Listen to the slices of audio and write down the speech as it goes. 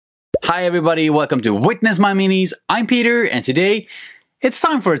Hi everybody, welcome to Witness My Minis. I'm Peter and today it's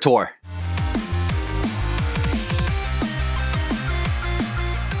time for a tour.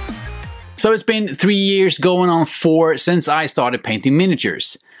 So it's been 3 years, going on 4 since I started painting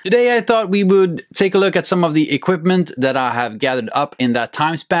miniatures. Today I thought we would take a look at some of the equipment that I have gathered up in that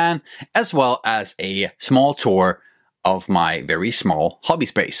time span, as well as a small tour of my very small hobby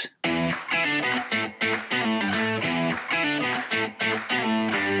space.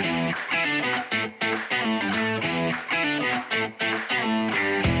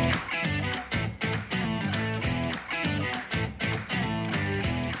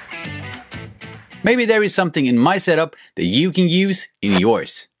 Maybe there is something in my setup that you can use in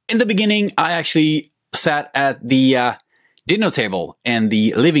yours. In the beginning, I actually sat at the dinner table in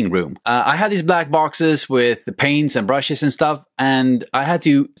the living room. I had these black boxes with the paints and brushes and stuff, and I had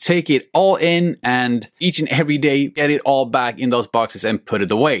to take it all in and each and every day get it all back in those boxes and put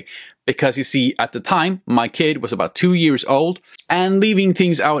it away. Because you see, at the time, my kid was about 2 years old, and leaving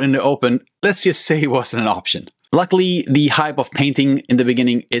things out in the open, let's just say, wasn't an option. Luckily, the hype of painting in the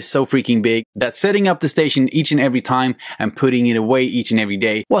beginning is so freaking big that setting up the station each and every time and putting it away each and every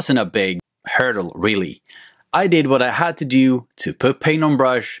day wasn't a big hurdle, really. I did what I had to do to put paint on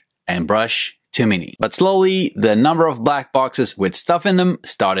brush and brush to mini. But slowly, the number of black boxes with stuff in them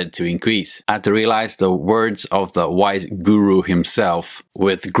started to increase. I had to realize the words of the wise guru himself: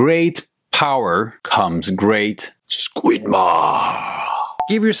 with great power comes great squidma.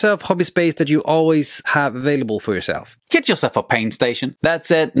 Give yourself hobby space that you always have available for yourself. Get yourself a paint station. That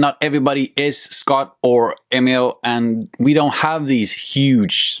said, not everybody is Scott or Emil, and we don't have these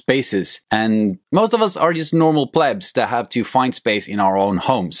huge spaces. And most of us are just normal plebs that have to find space in our own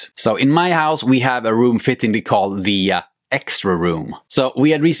homes. So in my house, we have a room fittingly called the extra room. So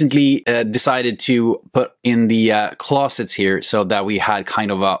we had recently decided to put in the closets here so that we had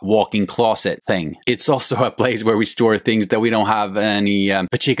kind of a walk-in closet thing. It's also a place where we store things that we don't have any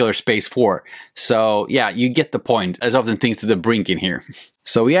particular space for. So yeah, you get the point. There's often things to the brink in here.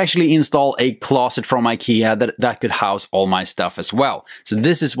 So we actually installed a closet from IKEA that could house all my stuff as well. So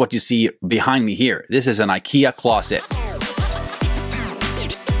this is what you see behind me here. This is an IKEA closet.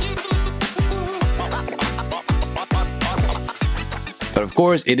 But of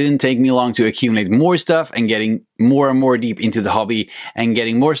course, it didn't take me long to accumulate more stuff and getting more and more deep into the hobby, and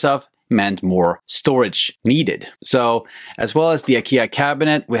getting more stuff meant more storage needed. So as well as the IKEA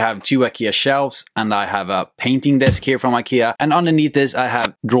cabinet, we have 2 IKEA shelves, and I have a painting desk here from IKEA, and underneath this I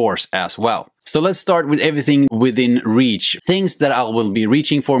have drawers as well. So let's start with everything within reach, things that I will be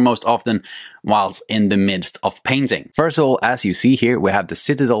reaching for most often whilst in the midst of painting. First of all, as you see here, we have the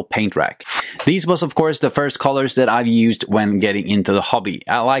Citadel paint rack. These was of course the first colors that I've used when getting into the hobby.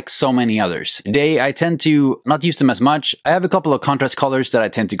 I like so many others. Today I tend to not use them as much. I have a couple of contrast colors that I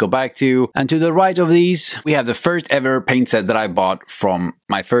tend to go back to. And to the right of these, we have the first ever paint set that I bought from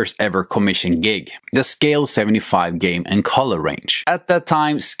my first ever commission gig. The Scale 75 game and color range. At that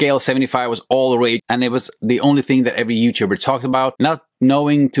time, Scale 75 was all the rage, and it was the only thing that every YouTuber talked about. Not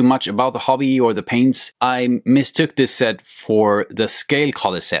knowing too much about the hobby or the paints, I mistook this set for the Scale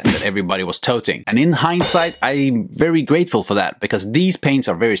color set that everybody was toting. And in hindsight, I'm very grateful for that, because these paints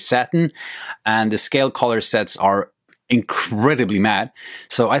are very satin and the Scale color sets are incredibly matte.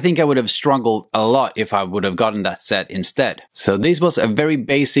 So I think I would have struggled a lot if I would have gotten that set instead. So this was a very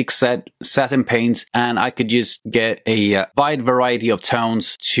basic set, satin paints, and I could just get a wide variety of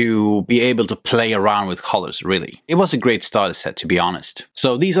tones to be able to play around with colors, really. It was a great starter set, to be honest.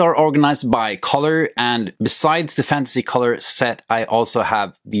 So these are organized by color, and besides the fantasy color set, I also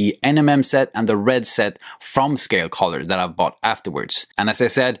have the NMM set and the red set from Scale color that I've bought afterwards. And as I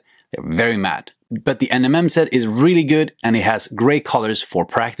said, they're very matte. But the NMM set is really good, and it has great colors for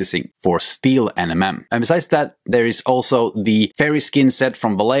practicing for steel NMM. And besides that, there is also the Fairy Skin set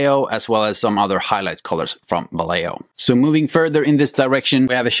from Vallejo, as well as some other highlight colors from Vallejo. So moving further in this direction,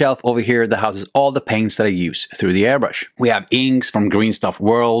 we have a shelf over here that houses all the paints that I use through the airbrush. We have inks from Green Stuff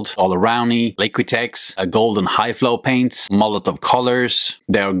World, All Around, Liquitex, a golden high flow paints, Molotov colors.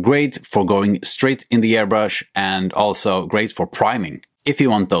 They are great for going straight in the airbrush, and also great for priming, if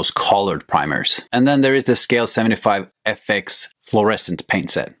you want those colored primers. And then there is the Scale 75 FX fluorescent paint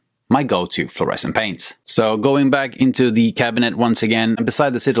set, my go-to fluorescent paints. So going back into the cabinet once again, and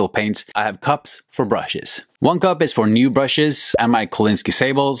beside the Citadel paints, I have cups for brushes. One cup is for new brushes and my Kolinsky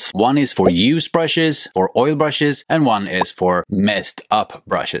Sables. One is for used brushes, for oil brushes, and one is for messed up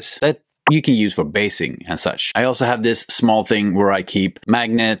brushes that you can use for basing and such. I also have this small thing where I keep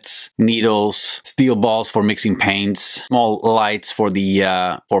magnets, needles, steel balls for mixing paints, small lights for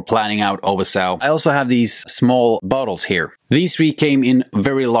the for planning out oversell. I also have these small bottles here. These three came in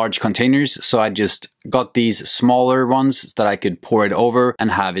very large containers, so I just got these smaller ones that I could pour it over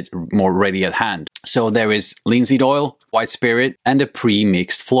and have it more ready at hand. So there is linseed oil, white spirit, and a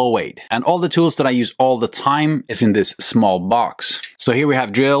pre-mixed flow aid. And all the tools that I use all the time is in this small box. So here we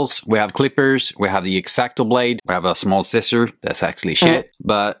have drills, we have clippers, we have the X-Acto blade, we have a small scissor, that's actually shit,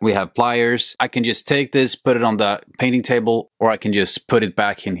 but we have pliers. I can just take this, put it on the painting table, or I can just put it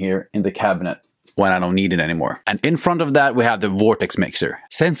back in here in the cabinet when I don't need it anymore. And in front of that, we have the vortex mixer.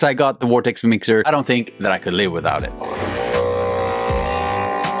 Since I got the vortex mixer, I don't think that I could live without it.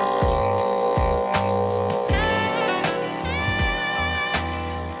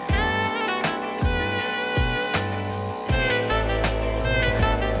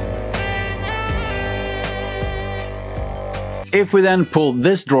 If we then pull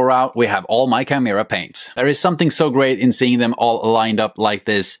this drawer out, we have all my Chimera paints. There is something so great in seeing them all lined up like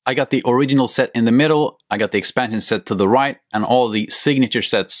this. I got the original set in the middle, I got the expansion set to the right, and all the signature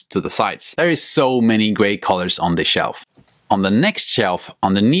sets to the sides. There is so many great colors on this shelf. On the next shelf,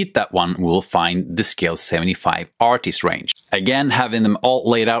 underneath that one, we'll find the Scale 75 Artist range. Again, having them all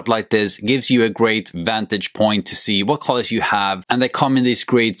laid out like this gives you a great vantage point to see what colors you have, and they come in these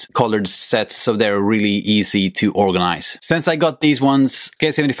great colored sets, so they're really easy to organize. Since I got these ones,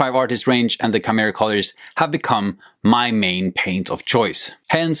 Scale 75 Artist range and the Chimera colors have become my main paint of choice.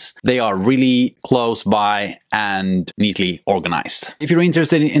 Hence, they are really close by and neatly organized. If you're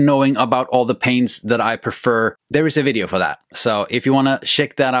interested in knowing about all the paints that I prefer, there is a video for that. So if you want to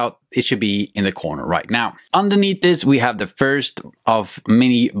check that out, it should be in the corner right now. Underneath this, we have the first of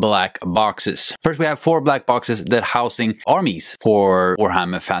many black boxes. First, we have 4 black boxes that housing armies for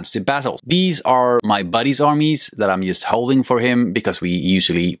Warhammer Fantasy Battle. These are my buddy's armies that I'm just holding for him because we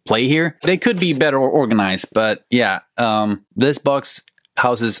usually play here. They could be better organized, but yeah, this box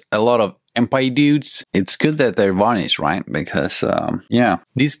houses a lot of Empire dudes. It's good that they're varnished, right? Because, yeah,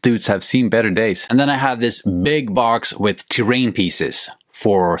 these dudes have seen better days. And then I have this big box with terrain pieces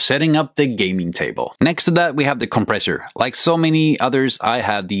for setting up the gaming table. Next to that, we have the compressor. Like so many others, I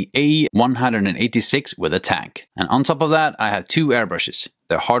have the A186 with a tank. And on top of that, I have 2 airbrushes.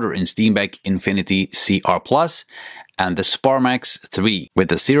 The Harder and Steenbeck Infinity CR Plus and the Sparmax 3 with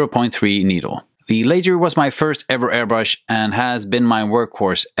the 0.3 needle. The laser was my first ever airbrush and has been my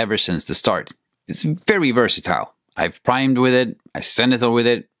workhorse ever since the start. It's very versatile. I've primed with it, I zenithal with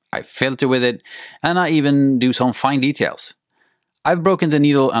it, I filter with it, and I even do some fine details. I've broken the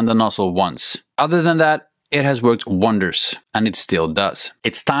needle and the nozzle once. Other than that, it has worked wonders, and it still does.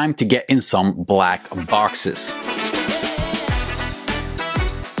 It's time to get in some black boxes.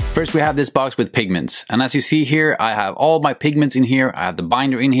 First, we have this box with pigments. And as you see here, I have all my pigments in here. I have the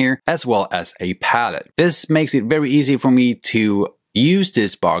binder in here, as well as a palette. This makes it very easy for me to use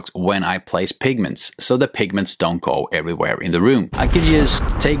this box when I place pigments, so the pigments don't go everywhere in the room. I can just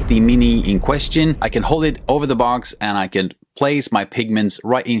take the mini in question, I can hold it over the box, and I can place my pigments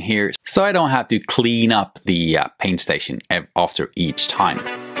right in here, so I don't have to clean up the paint station after each time.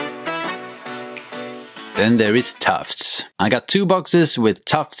 Then there is tufts. I got 2 boxes with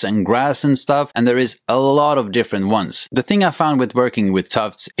tufts and grass and stuff, and there is a lot of different ones. The thing I found with working with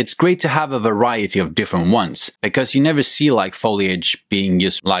tufts, it's great to have a variety of different ones, because you never see like foliage being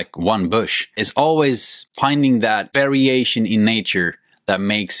just like one bush. It's always finding that variation in nature that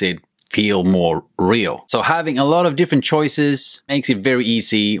makes it feel more real. So having a lot of different choices makes it very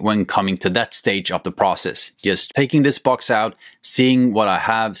easy when coming to that stage of the process. Just taking this box out, seeing what I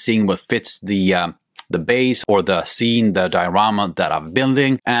have, seeing what fits the base or the scene, the diorama that I'm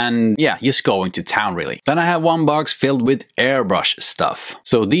building, and yeah, just going to town really. Then I have 1 box filled with airbrush stuff.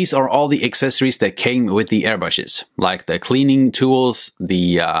 So these are all the accessories that came with the airbrushes, like the cleaning tools,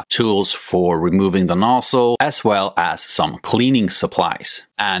 the tools for removing the nozzle, as well as some cleaning supplies,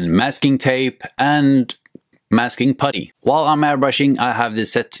 and masking tape, and masking putty. While I'm airbrushing, I have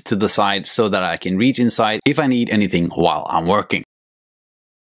this set to the side so that I can reach inside if I need anything while I'm working.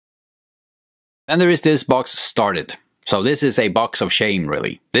 Then there is this box started. So this is a box of shame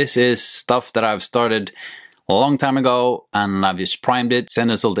really. This is stuff that I've started a long time ago, and I've just primed it,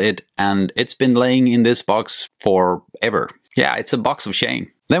 zenithaled it, and it's been laying in this box forever. Yeah, it's a box of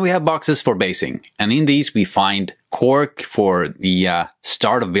shame. Then we have boxes for basing, and in these we find cork for the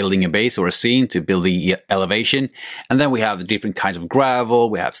start of building a base or a scene to build the elevation. And then we have different kinds of gravel,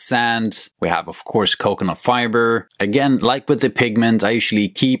 we have sand, we have of course coconut fiber. Again, like with the pigment, I usually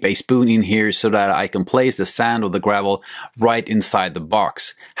keep a spoon in here so that I can place the sand or the gravel right inside the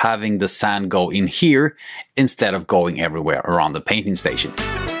box, having the sand go in here instead of going everywhere around the painting station.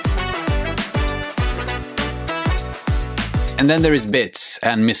 And then there is bits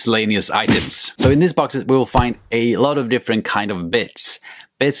and miscellaneous items. So in these boxes we will find a lot of different kind of bits.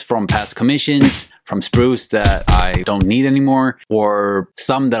 Bits from past commissions, from sprues that I don't need anymore, or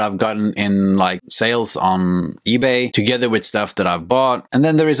some that I've gotten in like sales on eBay, together with stuff that I've bought. And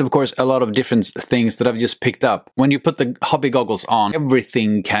then there is of course a lot of different things that I've just picked up. When you put the hobby goggles on,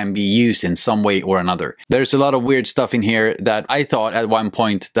 everything can be used in some way or another. There's a lot of weird stuff in here that I thought at one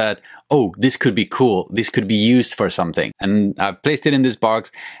point that, oh, this could be cool, this could be used for something. And I placed it in this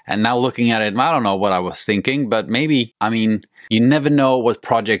box, and now looking at it, I don't know what I was thinking, but maybe, I mean, you never know what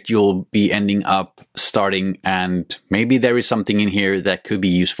project you'll be ending up starting, and maybe there is something in here that could be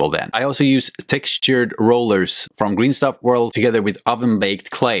useful then. I also use textured rollers from Green Stuff World together with oven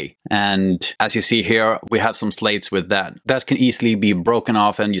baked clay. And as you see here, we have some slates with that. That can easily be broken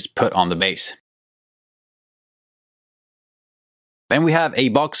off and just put on the base. Then we have a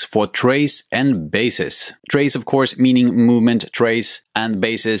box for trays and bases. Trays, of course, meaning movement trays, and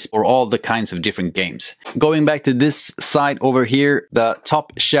bases for all the kinds of different games. Going back to this side over here, the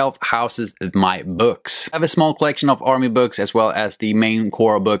top shelf houses my books. I have a small collection of army books as well as the main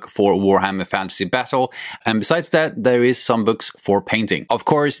core book for Warhammer Fantasy Battle. And besides that, there is some books for painting. Of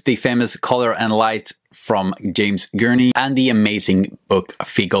course, the famous Color and Light from James Gurney and the amazing book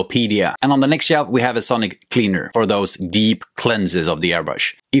Figopedia. And on the next shelf we have a sonic cleaner for those deep cleanses of the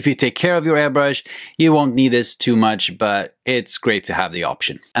airbrush. If you take care of your airbrush, you won't need this too much, but it's great to have the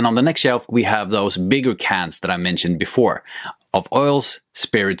option. And on the next shelf we have those bigger cans that I mentioned before, of oils,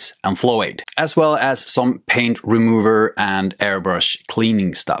 spirits and Flow-Aid, as well as some paint remover and airbrush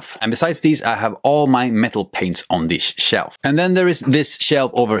cleaning stuff. And besides these, I have all my metal paints on this shelf. And then there is this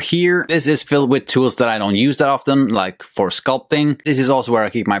shelf over here. This is filled with tools that I don't use that often, like for sculpting. This is also where I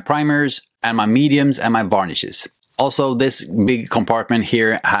keep my primers and my mediums and my varnishes. Also, this big compartment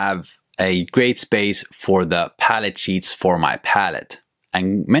here have a great space for the palette sheets for my palette.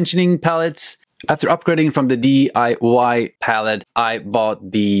 And mentioning palettes, after upgrading from the DIY palette, I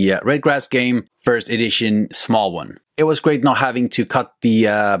bought the Redgrass game first edition small one. It was great not having to cut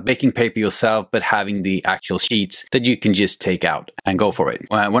the baking paper yourself, but having the actual sheets that you can just take out and go for it.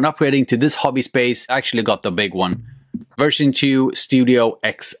 When upgrading to this hobby space, I actually got the big one. Version 2 Studio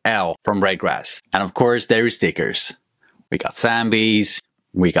XL from Redgrass. And of course, there is stickers. We got Zambies,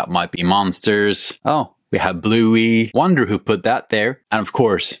 we got Might Be Monsters. Oh, we have Bluey. Wonder who put that there. And of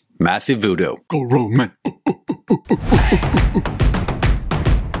course, Massive Voodoo. Go Roman.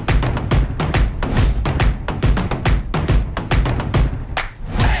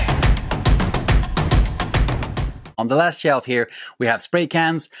 On the last shelf here, we have spray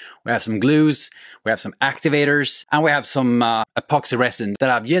cans, we have some glues, we have some activators, and we have some epoxy resin that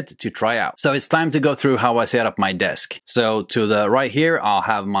I've yet to try out. So it's time to go through how I set up my desk. So to the right here, I'll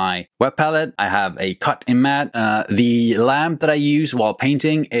have my wet palette. I have a cut in matte. The lamp that I use while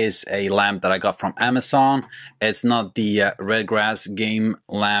painting is a lamp that I got from Amazon. It's not the Redgrass game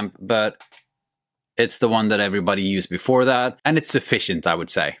lamp, but it's the one that everybody used before that, and it's sufficient, I would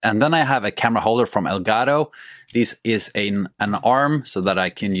say. And then I have a camera holder from Elgato. This is an arm so that I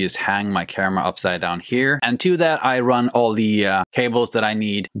can just hang my camera upside down here. And to that, I run all the cables that I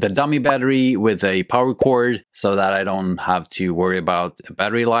need. The dummy battery with a power cord so that I don't have to worry about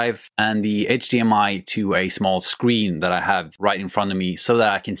battery life. And the HDMI to a small screen that I have right in front of me so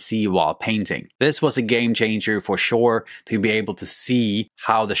that I can see while painting. This was a game changer for sure, to be able to see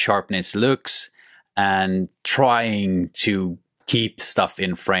how the sharpness looks and trying to keep stuff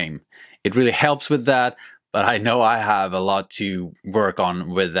in frame. It really helps with that. But I know I have a lot to work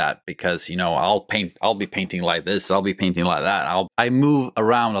on with that because, you know, I'll be painting like this, I'll be painting like that. I move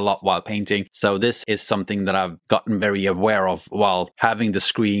around a lot while painting. So this is something that I've gotten very aware of while having the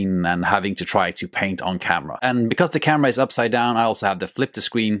screen and having to try to paint on camera. And because the camera is upside down, I also have to flip the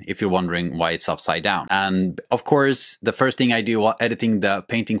screen if you're wondering why it's upside down. And of course, the first thing I do while editing the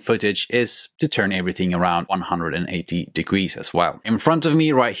painting footage is to turn everything around 180 degrees as well. In front of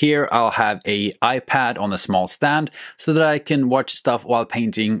me right here, I'll have a iPad on the small stand so that I can watch stuff while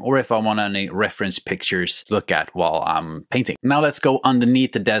painting, or if I want any reference pictures to look at while I'm painting. Now let's go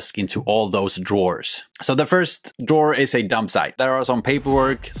underneath the desk into all those drawers. So the first drawer is a dump site. There are some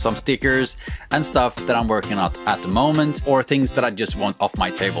paperwork, some stickers, and stuff that I'm working on at the moment, or things that I just want off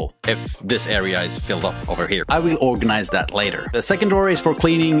my table if this area is filled up over here. I will organize that later. The second drawer is for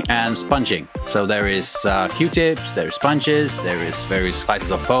cleaning and sponging. So there is Q-tips, there's sponges, there is various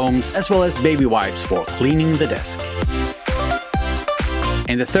sizes of foams, as well as baby wipes for cleaning the desk.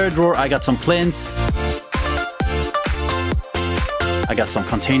 In the third drawer, I got some plinths. I got some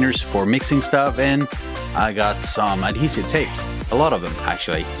containers for mixing stuff in. I got some adhesive tapes. A lot of them,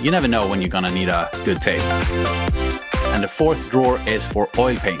 actually. You never know when you're gonna need a good tape. And the fourth drawer is for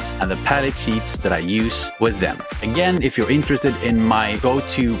oil paints and the palette sheets that I use with them. Again, if you're interested in my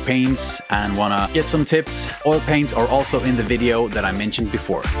go-to paints and wanna get some tips, oil paints are also in the video that I mentioned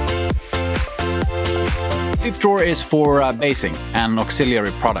before. Fifth drawer is for basing and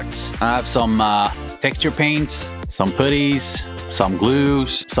auxiliary products. I have some texture paints, some putties, some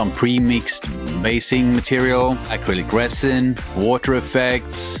glues, some pre-mixed basing material, acrylic resin, water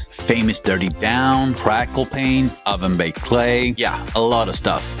effects, famous dirty down, crackle paint, oven baked clay. Yeah, a lot of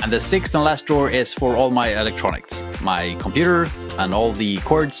stuff. And the sixth and last drawer is for all my electronics, my computer and all the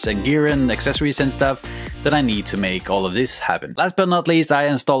cords and gear and accessories and stuff that I need to make all of this happen. Last but not least, I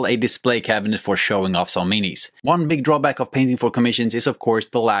installed a display cabinet for showing off some minis. One big drawback of painting for commissions is of course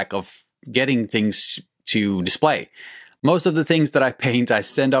the lack of getting things to display. Most of the things that I paint, I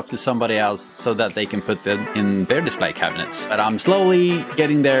send off to somebody else so that they can put them in their display cabinets. But I'm slowly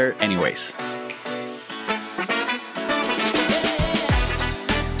getting there anyways.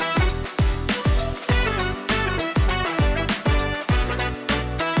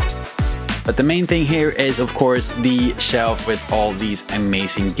 But the main thing here is, of course, the shelf with all these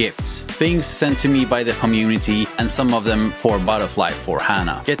amazing gifts. Things sent to me by the community, and some of them for Butterfly for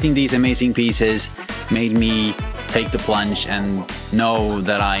Hannah. Getting these amazing pieces made me take the plunge and know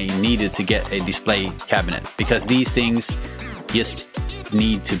that I needed to get a display cabinet, because these things just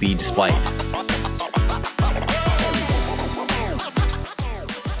need to be displayed.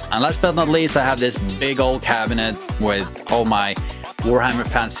 And last but not least, I have this big old cabinet with all my Warhammer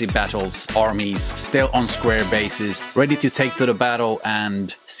Fantasy Battles armies still on square bases, ready to take to the battle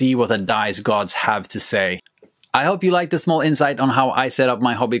and see what the dice gods have to say. I hope you liked the small insight on how I set up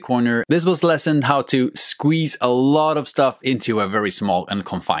my hobby corner. This was lesson how to squeeze a lot of stuff into a very small and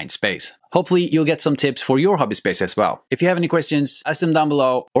confined space. Hopefully you'll get some tips for your hobby space as well. If you have any questions, ask them down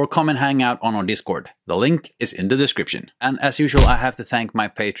below or come and hang out on our Discord. The link is in the description. And as usual, I have to thank my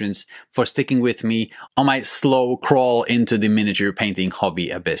patrons for sticking with me on my slow crawl into the miniature painting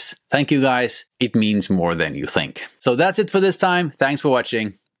hobby abyss. Thank you guys. It means more than you think. So that's it for this time. Thanks for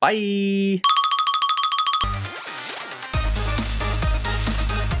watching. Bye!